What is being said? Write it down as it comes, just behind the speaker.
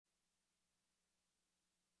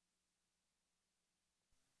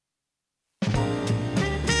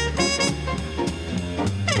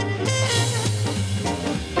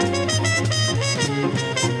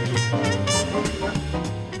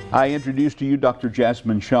I introduce to you Dr.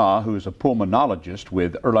 Jasmine Shah, who is a pulmonologist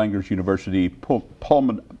with Erlanger's University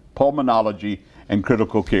Pulmonology and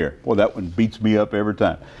Critical Care. Well, that one beats me up every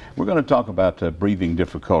time. We're going to talk about breathing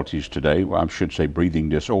difficulties today. Well, I should say breathing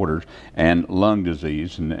disorders and lung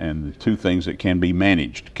disease, and the two things that can be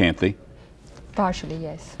managed, can't they? Partially,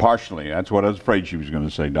 yes. Partially. That's what I was afraid she was going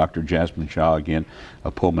to say. Dr. Jasmine Shah, again,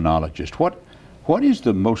 a pulmonologist. What is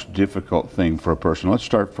the most difficult thing for a person? Let's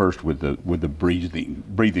start first with the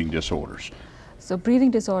breathing disorders. So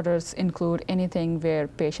breathing disorders include anything where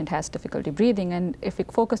patient has difficulty breathing, and if we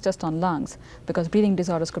focus just on lungs, because breathing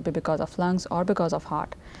disorders could be because of lungs or because of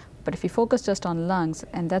heart. But if we focus just on lungs,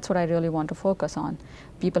 and that's what I really want to focus on,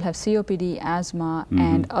 people have COPD, asthma,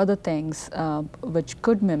 and other things which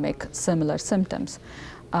could mimic similar symptoms.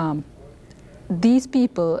 These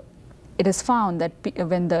people, it is found that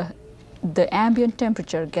when the ambient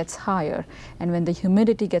temperature gets higher and when the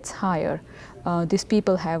humidity gets higher, these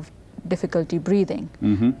people have difficulty breathing.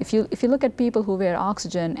 If you look at people who wear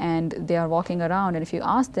oxygen and they are walking around, and if you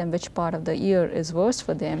ask them which part of the year is worse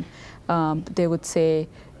for them, they would say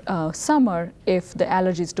summer if the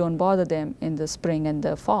allergies don't bother them in the spring and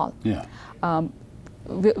the fall. Yeah.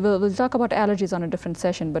 We'll talk about allergies on a different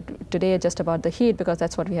session, but today just about the heat, because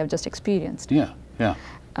that's what we have just experienced. Yeah, yeah.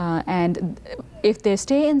 And if they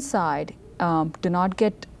stay inside, do not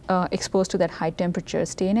get exposed to that high temperature,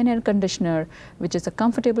 stay in an air conditioner, which is a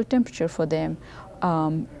comfortable temperature for them,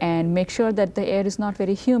 and make sure that the air is not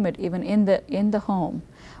very humid, even in the home,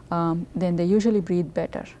 then they usually breathe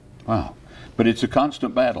better. Wow. But it's a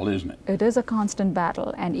constant battle, isn't it? It is a constant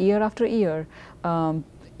battle, and year after year,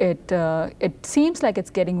 it seems like it's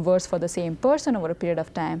getting worse for the same person over a period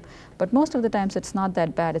of time, but most of the times it's not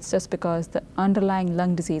that bad. It's just because the underlying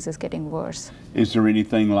lung disease is getting worse. Is there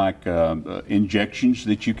anything like injections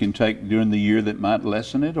that you can take during the year that might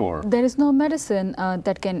lessen it, or? There is no medicine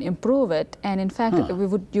that can improve it, and in fact,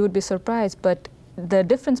 you would be surprised, but the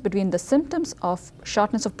difference between the symptoms of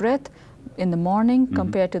shortness of breath in the morning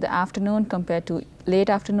compared to the afternoon, compared to late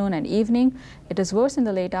afternoon and evening, it is worse in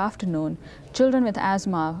the late afternoon. Children with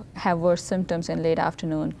asthma have worse symptoms in late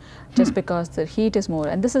afternoon just because the heat is more,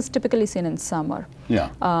 and this is typically seen in summer.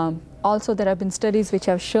 Yeah. Also, there have been studies which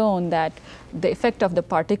have shown that the effect of the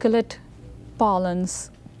particulate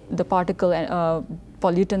pollens, the particle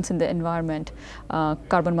pollutants in the environment,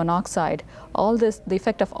 carbon monoxide, all this, the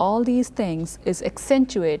effect of all these things is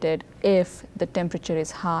accentuated if the temperature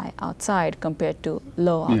is high outside compared to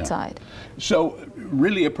low outside. Yeah. So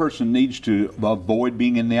really a person needs to avoid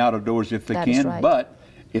being in the outdoors if they That can, is right. But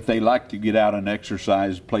if they like to get out and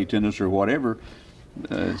exercise, play tennis or whatever,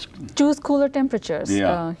 choose cooler temperatures.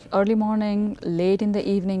 Yeah. Early morning, late in the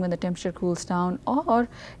evening when the temperature cools down, or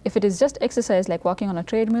if it is just exercise like walking on a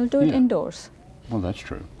treadmill, do it indoors. Well, that's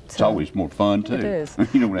true. It's always more fun, too. It is.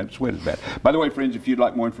 You don't have to sweat as bad. By the way, friends, if you'd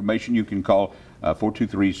like more information, you can call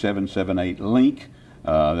 423-778-LINK.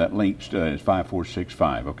 That link is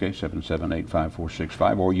 5465, okay,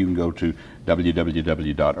 778-5465, or you can go to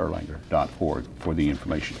www.erlanger.org for the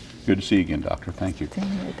information. Good to see you again, Doctor. Thank you.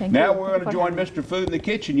 Thank you. Now we're going to join Mr. Food in the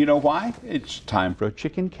kitchen. You know why? It's time for a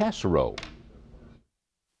chicken casserole.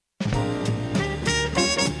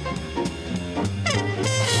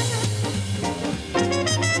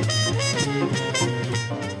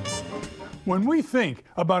 When we think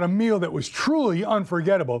about a meal that was truly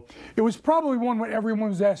unforgettable, it was probably one where everyone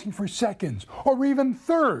was asking for seconds or even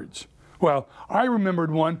thirds. Well, I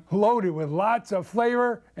remembered one loaded with lots of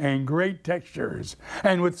flavor and great textures.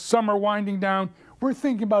 And with summer winding down, we're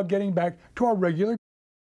thinking about getting back to our regular